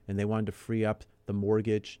 and they wanted to free up the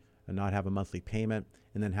mortgage and not have a monthly payment,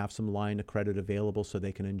 and then have some line of credit available so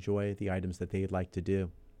they can enjoy the items that they'd like to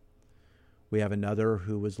do. We have another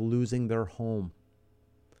who was losing their home,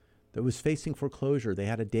 that was facing foreclosure. They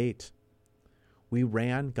had a date. We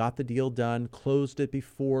ran, got the deal done, closed it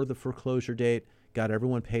before the foreclosure date, got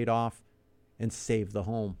everyone paid off, and saved the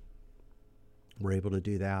home. We're able to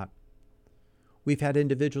do that. We've had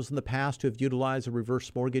individuals in the past who have utilized a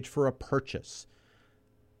reverse mortgage for a purchase.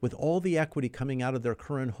 With all the equity coming out of their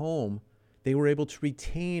current home, they were able to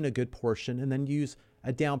retain a good portion and then use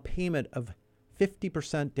a down payment of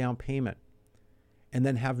 50% down payment and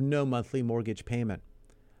then have no monthly mortgage payment.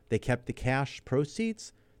 They kept the cash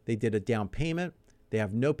proceeds. They did a down payment. They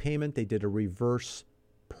have no payment. They did a reverse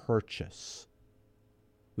purchase.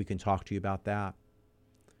 We can talk to you about that.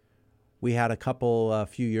 We had a couple a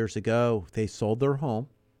few years ago. They sold their home.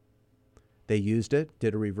 They used it,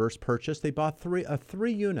 did a reverse purchase. They bought a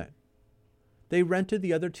 3-unit. They rented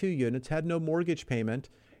the other 2 units, had no mortgage payment.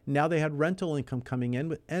 Now they had rental income coming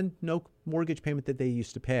in and no mortgage payment that they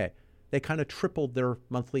used to pay. They kind of tripled their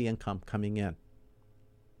monthly income coming in.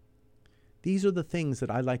 These are the things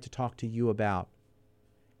that I like to talk to you about.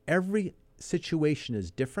 Every situation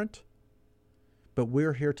is different, but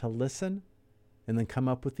we're here to listen and then come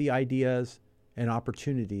up with the ideas and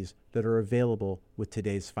opportunities that are available with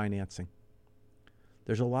today's financing.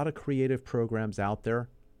 There's a lot of creative programs out there.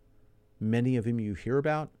 Many of them you hear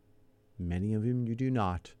about, many of them you do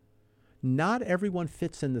not. Not everyone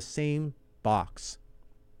fits in the same box.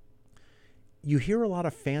 You hear a lot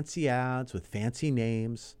of fancy ads with fancy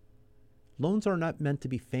names. Loans are not meant to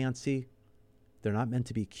be fancy. They're not meant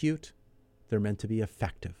to be cute. They're meant to be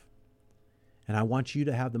effective. And I want you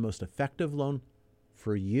to have the most effective loan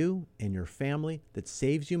for you and your family that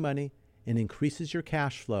saves you money and increases your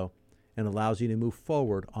cash flow and allows you to move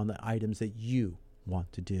forward on the items that you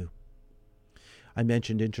want to do. I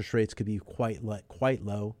mentioned interest rates could be quite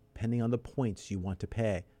low, depending on the points you want to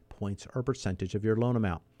pay. Points are a percentage of your loan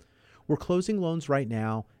amount. We're closing loans right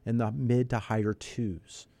now in the mid to higher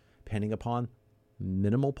 2s, depending upon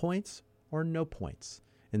minimal points or no points.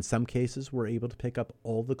 In some cases, we're able to pick up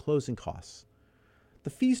all the closing costs. The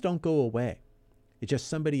fees don't go away. It's just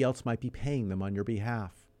somebody else might be paying them on your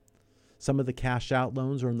behalf. Some of the cash out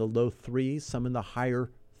loans are in the low 3s, some in the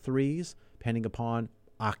higher 3s, depending upon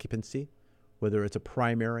occupancy, whether it's a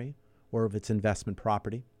primary or if it's investment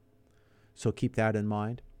property. So keep that in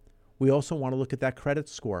mind. We also want to look at that credit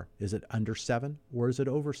score. Is it under 7 or is it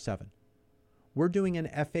over 7? We're doing an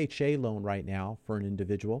FHA loan right now for an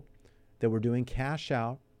individual that we're doing cash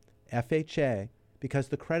out, FHA, because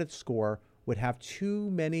the credit score would have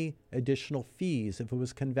too many additional fees if it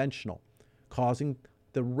was conventional, causing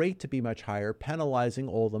the rate to be much higher, penalizing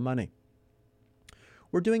all the money.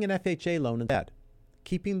 We're doing an FHA loan instead,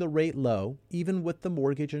 keeping the rate low, even with the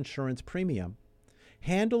mortgage insurance premium,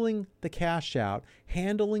 handling the cash out,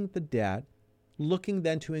 handling the debt, looking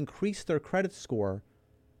then to increase their credit score.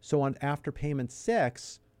 So on after payment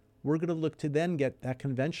 6, we're going to look to then get that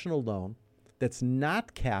conventional loan that's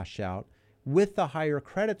not cash out with the higher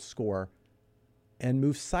credit score and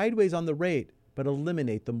move sideways on the rate, but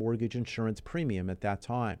eliminate the mortgage insurance premium at that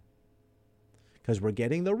time. Because we're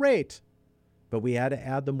getting the rate, but we had to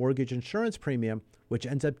add the mortgage insurance premium, which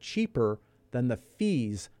ends up cheaper than the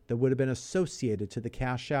fees that would have been associated to the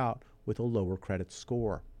cash out with a lower credit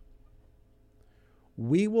score.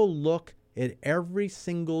 We will look at every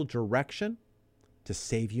single direction to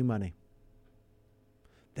save you money.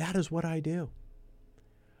 That is what I do.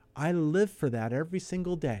 I live for that every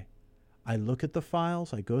single day. I look at the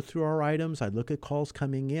files, I go through our items, I look at calls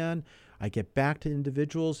coming in, I get back to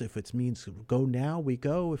individuals. If it means go now, we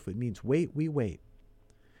go. If it means wait, we wait.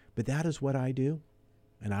 But that is what I do,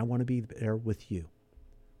 and I want to be there with you.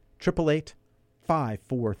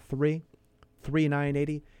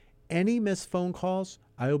 888-543-3980. Any missed phone calls,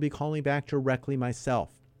 I will be calling back directly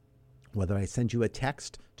myself. Whether I send you a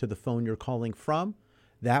text to the phone you're calling from,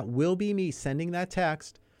 that will be me sending that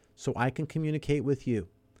text so I can communicate with you.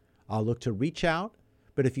 I'll look to reach out,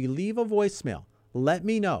 but if you leave a voicemail, let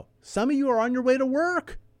me know. Some of you are on your way to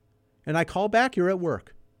work, and I call back, you're at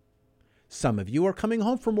work. Some of you are coming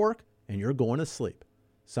home from work, and you're going to sleep.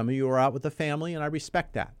 Some of you are out with the family, and I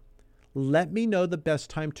respect that. Let me know the best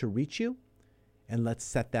time to reach you, and let's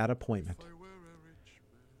set that appointment.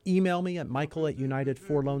 Email me at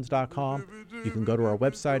michael@unitedforloans.com. You can go to our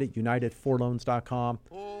website at unitedforloans.com.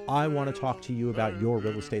 I want to talk to you about your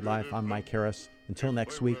real estate life. I'm Mike Harris. Until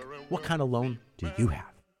next week, what kind of loan do you have?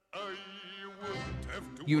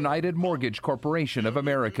 United Mortgage Corporation of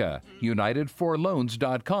America,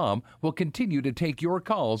 UnitedForLoans.com will continue to take your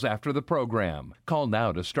calls after the program. Call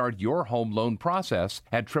now to start your home loan process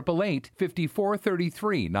at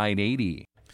 888-543-980.